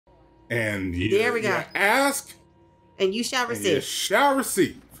And you, there we go. You ask, and you shall receive. You shall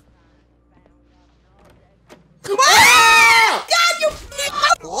receive. Ah! God, you!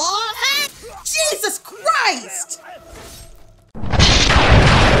 Jesus Christ!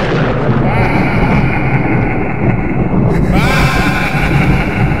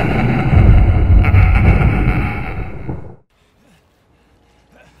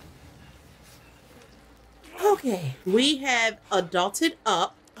 Okay, we have adulted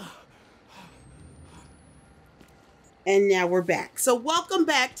up. And now we're back. So welcome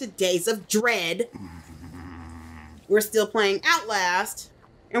back to Days of Dread. We're still playing Outlast.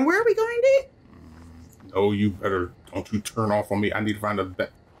 And where are we going, dude? Oh, you better, don't you turn off on me. I need to find a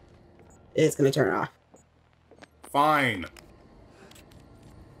vet. It's going to turn off. Fine.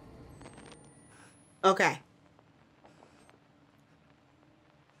 Okay.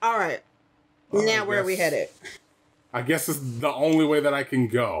 All right. Now where are we headed? I guess it's the only way that I can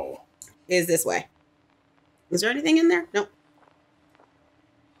go. Is this way. Is there anything in there? Nope.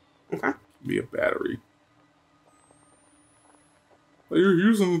 Okay. Be a battery. You're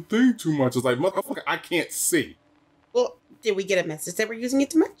using the thing too much. It's like, motherfucker, I can't see. Well, did we get a message that we're using it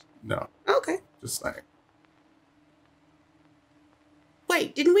too much? No. Okay. Just saying.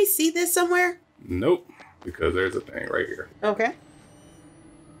 Wait, didn't we see this somewhere? Nope. Because there's a thing right here. Okay.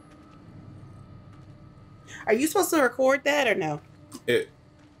 Are you supposed to record that or no? It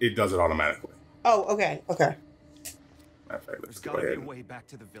does it automatically. Oh, okay. Okay. Matter of fact, let's There's go gotta ahead. be a way back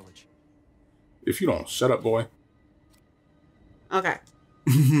to the village. If you don't shut up, boy. Okay.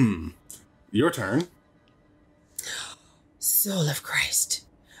 Your turn. Soul of Christ,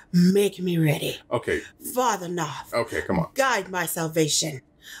 make me ready. Okay. Father Noth. Okay, come on. Guide my salvation.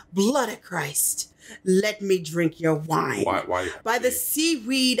 Blood of Christ, let me drink your wine. Why? By the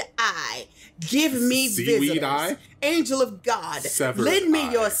seaweed eye, give me seaweed visitors. eye? Angel of God, Severed lend me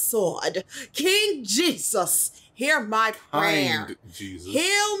eye. your sword. King Jesus, hear my prayer. Kind Jesus.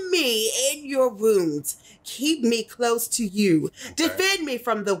 Heal me in your wounds. Keep me close to you. Okay. Defend me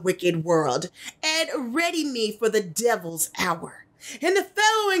from the wicked world. And ready me for the devil's hour. In the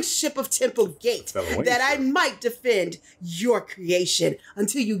fellowing ship of Temple Gate, that I might defend your creation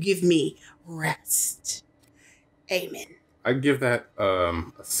until you give me rest. Amen. I give that a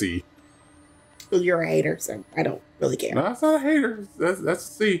C. You're a hater, so I don't really care. No, that's not a hater. That's a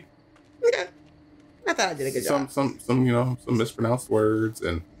C. Okay. I thought I did a good job. Some some mispronounced words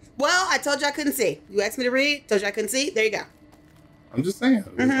and. Well, I told you I couldn't see. You asked me to read, told you I couldn't see. There you go. I'm just saying.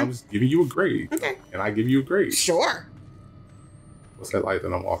 I'm just giving you a grade. Okay. And I give you a grade. Sure. What's that light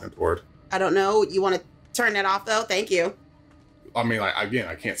that I'm walking toward? I don't know. You want to turn that off, though? Thank you. I mean, like, again,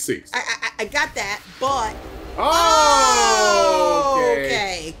 I can't see. I got that, but... Oh!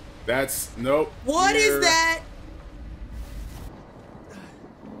 Okay. That's... Nope. What is that?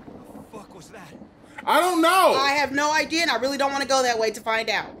 What the fuck was that? I don't know! I have no idea, and I really don't want to go that way to find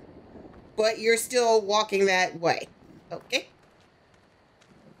out. But you're still walking that way. Okay.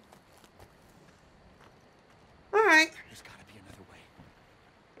 All right. There's gotta be another way.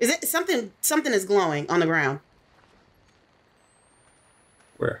 Is it something is glowing on the ground?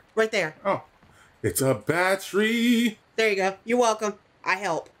 Where? Right there. Oh. It's a battery! There you go. You're welcome. I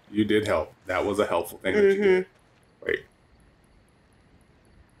help. You did help. That was a helpful thing that you did. Wait.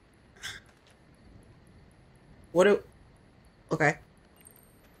 Okay.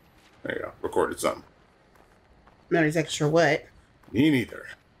 There you go. Recorded something. I'm not exactly sure what. Me neither.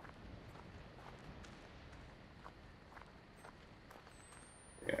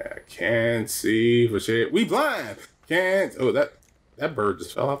 Yeah, can't see for shit. We blind. Can't. Oh, that bird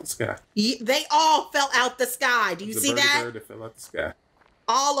just fell out the sky. They all fell out the sky. Do you see that? Bird that fell out the sky.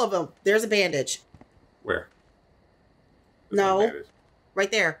 All of them. There's a bandage. Where? No.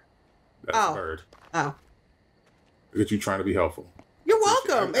 Right there. That's a bird. Oh. Look at you trying to be helpful. You're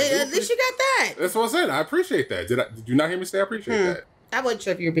welcome. At least you got that. That's what I said. I appreciate that. Did you not hear me say I appreciate that? I wasn't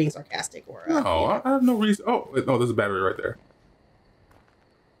sure if you were being sarcastic or... No, I have no reason. Oh, no, there's a battery right there.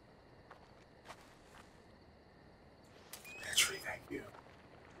 Battery, thank you.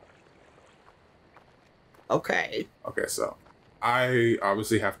 Okay. Okay, so I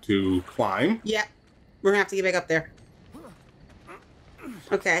obviously have to climb. Yep. We're going to have to get back up there.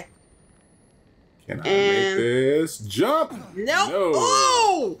 Okay. Can I make this jump? Nope. No.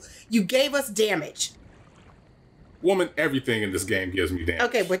 Oh! You gave us damage. Woman, everything in this game gives me damage.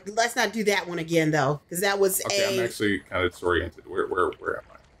 Okay, but let's not do that one again, though. Because that was Okay, I'm actually kind of disoriented. Where am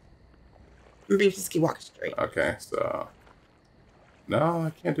I? Maybe just keep walking straight. Okay, so... No,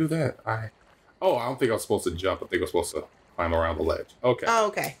 I can't do that. Oh, I don't think I was supposed to jump. I think I was supposed to climb around the ledge. Okay. Oh,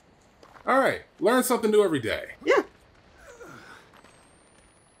 okay. All right. Learn something new every day. Yeah.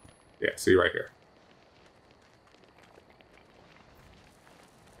 Yeah, see right here.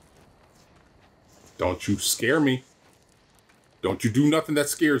 Don't you scare me. Don't you do nothing that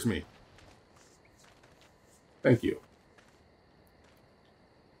scares me. Thank you.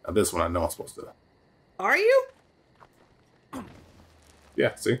 Now this one I know I'm supposed to. Are you?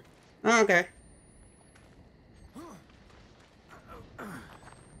 Yeah, see? Oh, okay.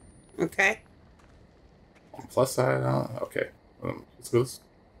 Okay. On the plus side, okay. Let's go.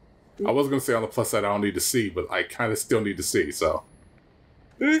 I was gonna say on the plus side I don't need to see, but I kind of still need to see. So.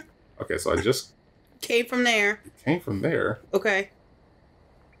 Okay, so I just came from there. It came from there. Okay.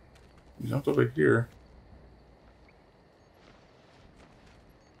 Jumped over here.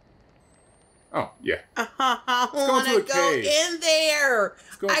 Oh, yeah. I want to go in there.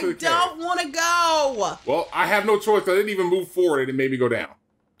 I don't want to go. Well, I have no choice. I didn't even move forward and it made me go down.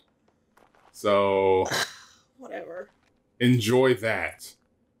 So. Whatever. Enjoy that.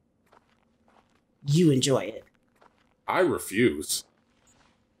 You enjoy it. I refuse.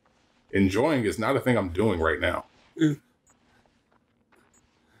 Enjoying is not a thing I'm doing right now.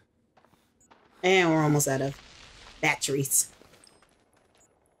 And we're almost out of batteries.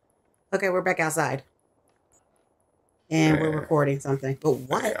 Okay, we're back outside. And we're recording something. But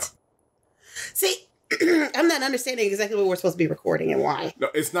what? Yeah. See, I'm not understanding exactly what we're supposed to be recording and why. No,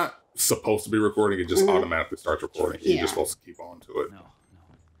 it's not supposed to be recording. It just automatically starts recording. You're just supposed to keep on to it. No.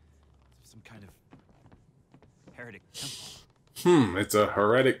 Some kind of heretic temple. It's a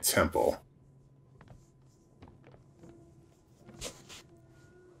heretic temple.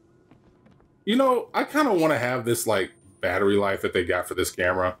 You know, I kind of want to have this, like, battery life that they got for this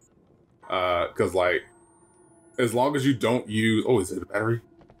camera. Because, like, as long as you don't use... Oh, is it a battery?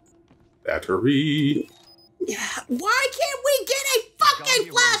 Battery. Why can't we get a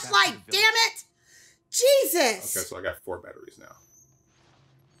fucking flashlight, damn it? Jesus! Okay, so I got 4 batteries now.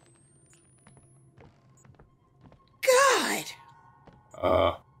 God!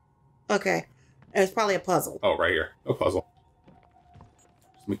 Okay. It's probably a puzzle. Oh, right here. No puzzle.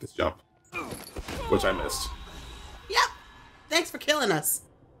 Just make this jump. Which I missed. Yep. Thanks for killing us.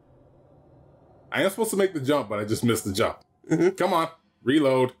 I am supposed to make the jump, but I just missed the jump. Come on.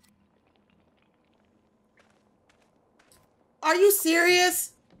 Reload. Are you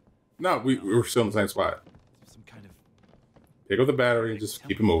serious? No, we're still in the same spot. Some kind of... Pick up the battery and just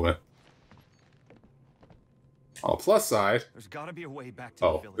keep it moving. On the plus side... There's gotta be a way back to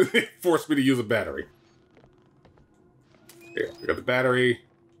the village. It forced me to use a battery. Here, we got the battery.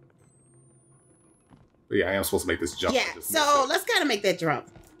 But yeah, I am supposed to make this jump. Yeah, so let's kind of make that jump.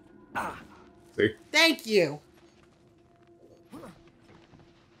 See? Thank you.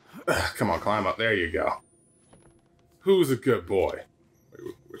 Come on, climb up. There you go. Who's a good boy?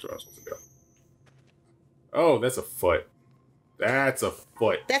 Wait, which one am I supposed to go? Oh, that's a foot. That's a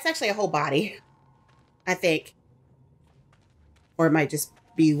foot. That's actually a whole body, I think. Or it might just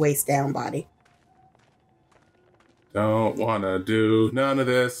be waist down body. Don't wanna do none of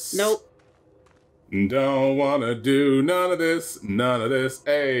this. Nope. Don't wanna do none of this. None of this.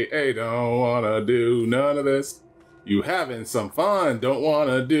 Hey, don't wanna do none of this. You having some fun. Don't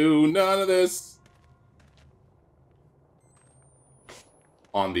wanna do none of this.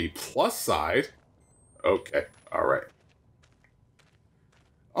 On the plus side, okay, all right.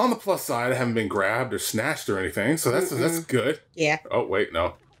 On the plus side, I haven't been grabbed or snatched or anything, so that's good. Yeah. Oh wait,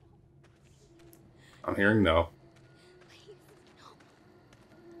 no. I'm hearing no.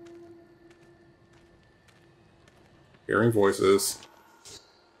 Hearing voices.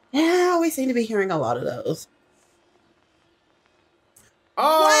 Yeah, we seem to be hearing a lot of those.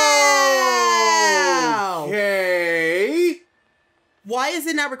 Oh! Wow! Okay. Why is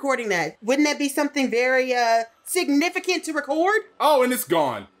it not recording that? Wouldn't that be something very significant to record? Oh, and it's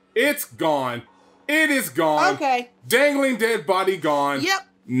gone. It's gone. It is gone. Okay. Dangling dead body gone. Yep.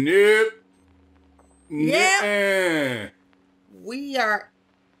 Nope. Yep. We are...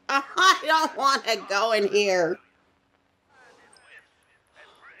 I don't want to go in here.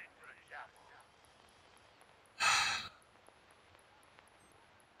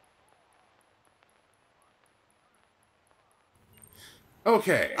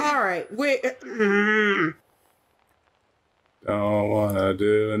 Okay. All right. Don't wanna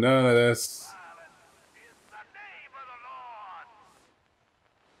do none of this.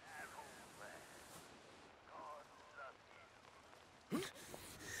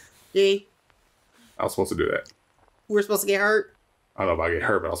 G. I was supposed to do that. We're supposed to get hurt? I don't know if I get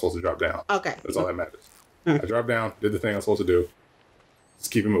hurt, but I was supposed to drop down. Okay. That's all that matters. I dropped down, did the thing I was supposed to do. Just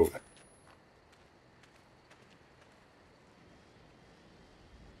keep it moving.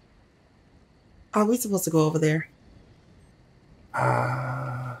 Are we supposed to go over there?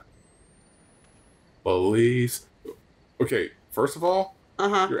 Please. Okay, first of all,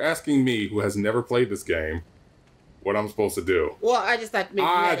 you're asking me, who has never played this game, what I'm supposed to do. Well, I just thought maybe you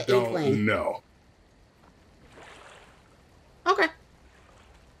had an inkling. I don't know. Okay.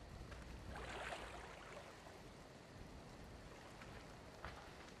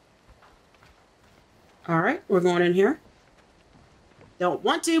 All right, we're going in here. Don't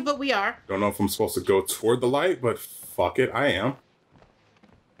want to, but we are. Don't know if I'm supposed to go toward the light, but fuck it, I am.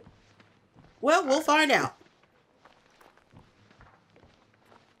 Well, we'll find out.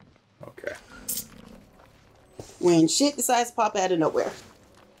 Okay. When shit decides to pop out of nowhere.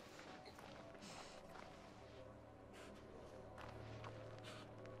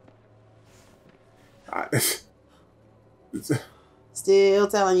 Still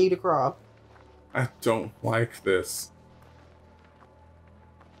telling you to crawl. I don't like this.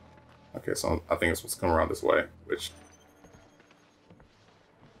 Okay, so I think it's supposed to come around this way, which...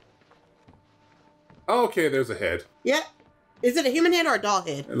 Okay, there's a head. Yeah. Is it a human head or a doll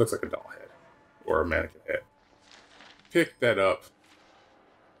head? It looks like a doll head. Or a mannequin head. Pick that up.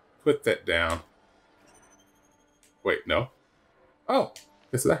 Put that down. Wait, no. Oh,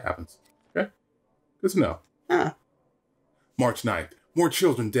 guess that happens. Okay. Good to know. Huh. March 9th. More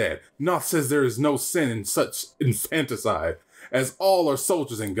children dead. Noth says there is no sin in such infanticide, as all are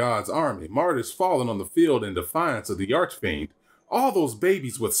soldiers in God's army, martyrs fallen on the field in defiance of the archfiend. All those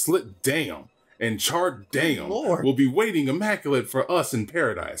babies with slit damn and charred damn will be waiting immaculate for us in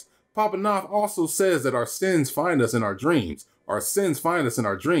paradise. Papa Noth also says that our sins find us in our dreams. Our sins find us in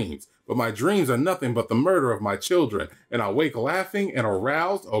our dreams. But my dreams are nothing but the murder of my children. And I wake laughing and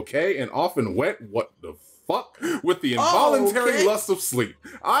aroused, okay, and often wet. What the fuck? With the involuntary lust of sleep.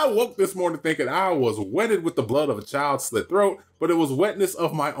 I woke this morning thinking I was wetted with the blood of a child's slit throat, but it was wetness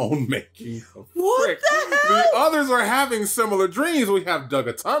of my own making. What the hell? The others are having similar dreams. We have dug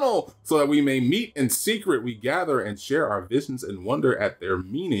a tunnel so that we may meet in secret. We gather and share our visions and wonder at their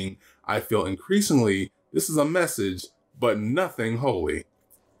meaning. I feel increasingly this is a message, but nothing holy.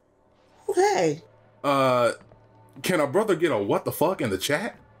 Okay. Can a brother get a what the fuck in the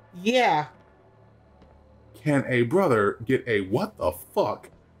chat? Yeah. Can a brother get a what the fuck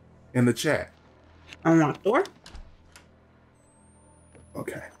in the chat? Unlock door.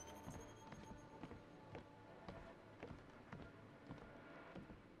 Okay.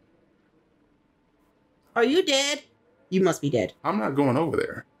 Are you dead? You must be dead. I'm not going over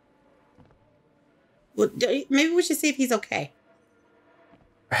there. Well, maybe we should see if he's okay.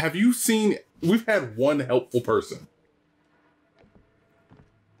 Have you seen... We've had one helpful person.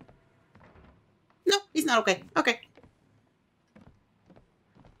 No, he's not okay. Okay.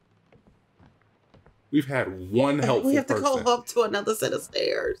 We've had one helpful person. We have to go up to another set of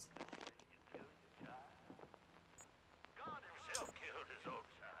stairs.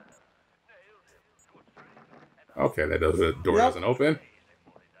 Okay, that does the door doesn't open.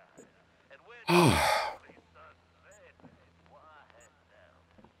 Okay.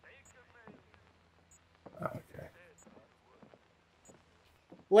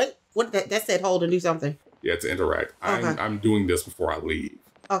 What that said hold and do something. Yeah, to interact. Okay. I'm doing this before I leave.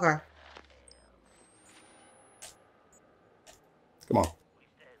 Okay. Come on.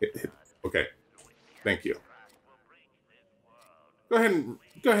 Hit. Okay. Thank you. Go ahead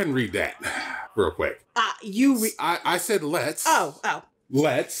and read that real quick. I said let's. Oh.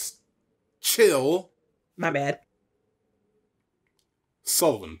 Let's chill. My bad.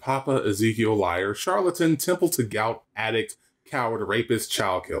 Sullivan, Papa, Ezekiel, liar, charlatan, temple to gout, addict, coward, rapist,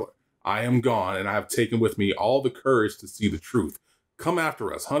 child killer. I am gone, and I have taken with me all the courage to see the truth. Come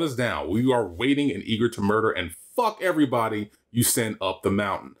after us, hunt us down. We are waiting and eager to murder and fuck everybody you send up the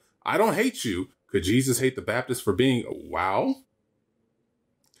mountain. I don't hate you. Could Jesus hate the Baptist for being wow?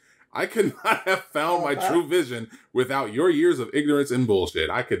 I could not have found my true vision without your years of ignorance and bullshit.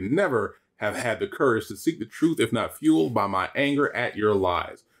 I could never have had the courage to seek the truth if not fueled by my anger at your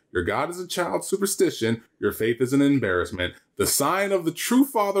lies. Your God is a child's superstition. Your faith is an embarrassment. The sign of the true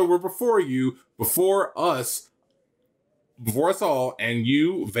Father were before you, before us all, and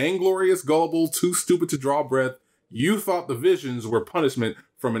you, vainglorious, gullible, too stupid to draw breath, you thought the visions were punishment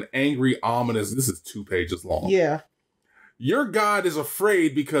from an angry, ominous, this is 2 pages long. Yeah. Your God is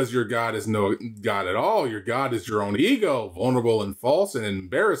afraid because your God is no God at all. Your God is your own ego, vulnerable and false and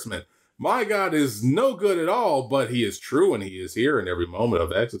embarrassment. My God is no good at all, but he is true and he is here in every moment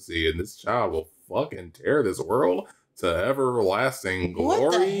of ecstasy. And this child will fucking tear this world to everlasting glory.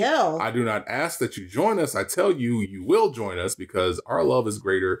 What the hell? I do not ask that you join us. I tell you, you will join us because our love is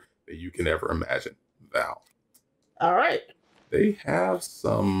greater than you can ever imagine. Val. All right. They have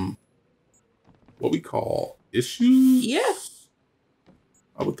some, what we call issues. Yeah.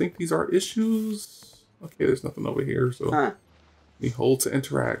 I would think these are issues. Okay, there's nothing over here, so we hold to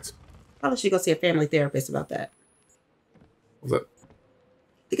interact. Probably should go see a family therapist about that. What's that?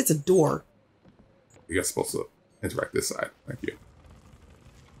 I think it's a door. You guys supposed to interact this side. Thank you.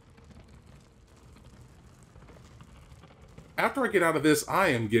 After I get out of this, I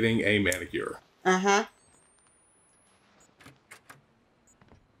am getting a manicure. Uh-huh.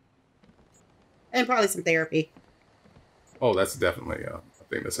 And probably some therapy. Oh, that's definitely a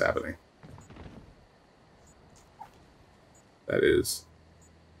thing that's happening. That is.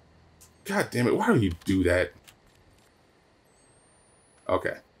 God damn it, why do you do that?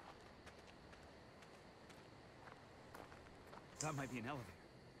 Okay. That might be an elevator.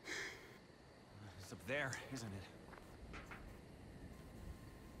 It's up there, isn't it?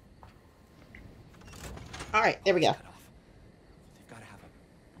 All right, there we go. They've got to have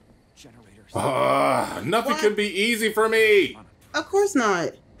a generator. Nothing can be easy for me. Of course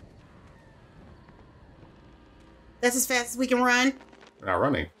not. That's as fast as we can run. We're not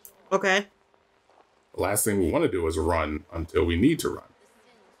running. Okay. The last thing we want to do is run until we need to run.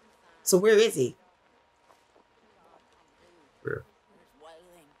 So where is he? Where?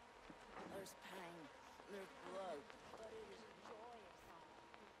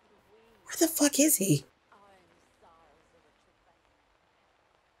 Where the fuck is he?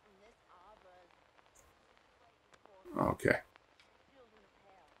 Okay.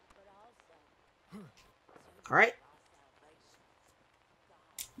 All right.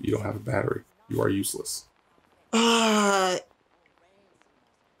 You don't have a battery. You are useless.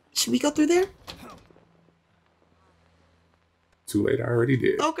 Should we go through there? Too late, I already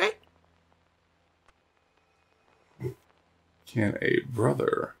did. Okay. Can a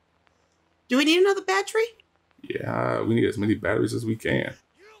brother... Do we need another battery? Yeah, we need as many batteries as we can.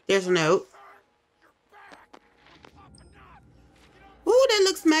 There's a note. Ooh, that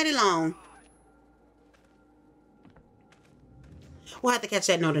looks mighty long. We'll have to catch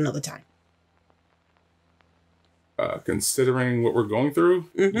that note another time. Considering what we're going through,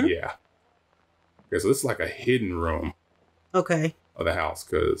 Mm-hmm. yeah. Okay, so this is like a hidden room Okay. of the house,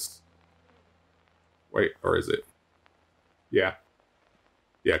 because... Wait, or is it? Yeah.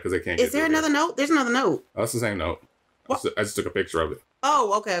 Yeah, because they can't get Is there through another note? There's another note. Oh, that's the same note. I just took a picture of it.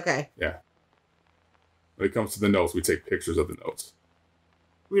 Oh, okay, okay. Yeah. When it comes to the notes, we take pictures of the notes.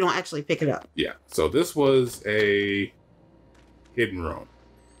 We don't actually pick it up. Yeah. So this was a hidden room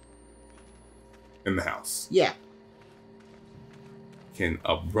in the house. Yeah. Can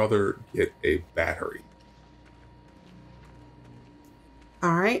a brother get a battery?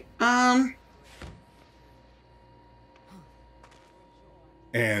 All right.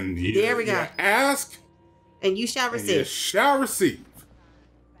 And you, there we go. You ask, and you shall receive. And you shall receive.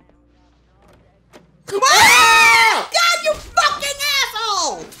 Ah! God, you fucking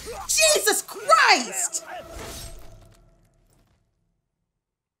asshole! Jesus Christ!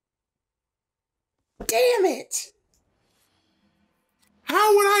 Damn it!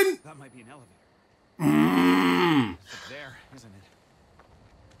 How would I? That might be an elevator. It's up there, isn't it?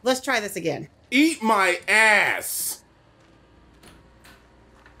 Let's try this again. Eat my ass!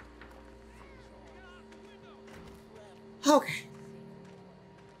 Okay.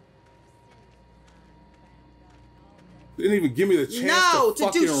 Didn't even give me the chance to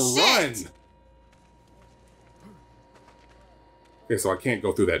fucking run. Okay, so I can't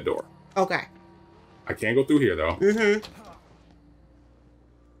go through that door. Okay. I can't go through here though. Mm-hmm.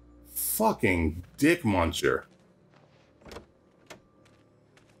 Fucking dick muncher.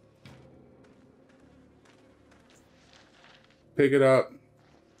 Pick it up.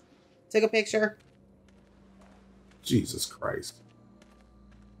 Take a picture. Jesus Christ.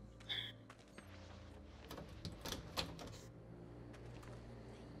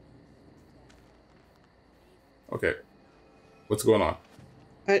 Okay. What's going on?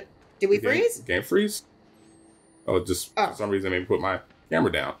 Did we freeze? Game freeze? Oh, just for some reason maybe put my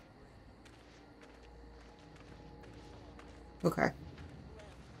camera down. Okay.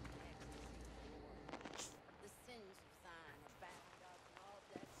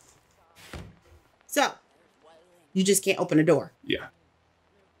 So, you just can't open the door. Yeah.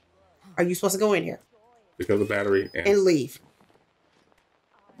 Are you supposed to go in here? Pick up the battery and leave.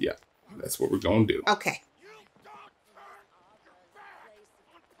 Yeah, that's what we're going to do. Okay.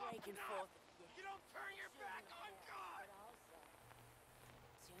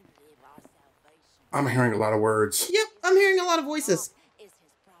 I'm hearing a lot of words. Yep, I'm hearing a lot of voices.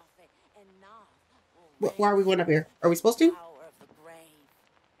 Why are we going up here? Are we supposed to?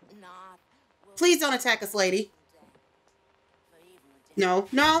 Please don't attack us, lady. No,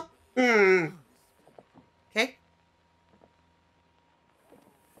 no. Okay.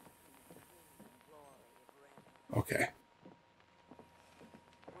 Okay.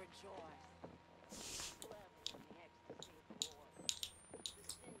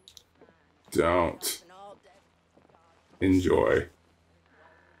 Don't enjoy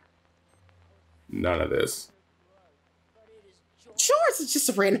none of this. Sure, it's just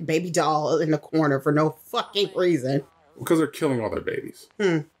a random baby doll in the corner for no fucking reason. Because they're killing all their babies.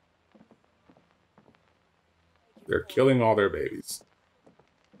 Hmm. They're killing all their babies.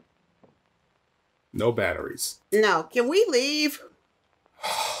 No batteries. No, can we leave?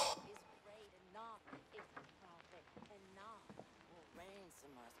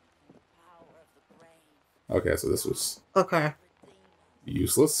 Okay, so this was Okay.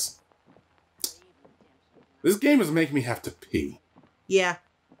 useless. This game is making me have to pee. Yeah.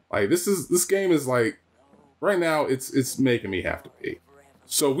 Like this game is like right now it's making me have to pee.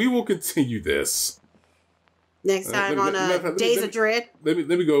 So we will continue this Next time on Days of Dread. Let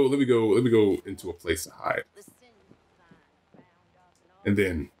me go into a place to hide. And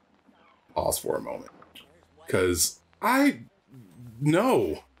then pause for a moment. Cause I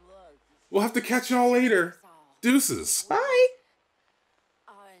know. We'll have to catch y'all later. Deuces. Bye.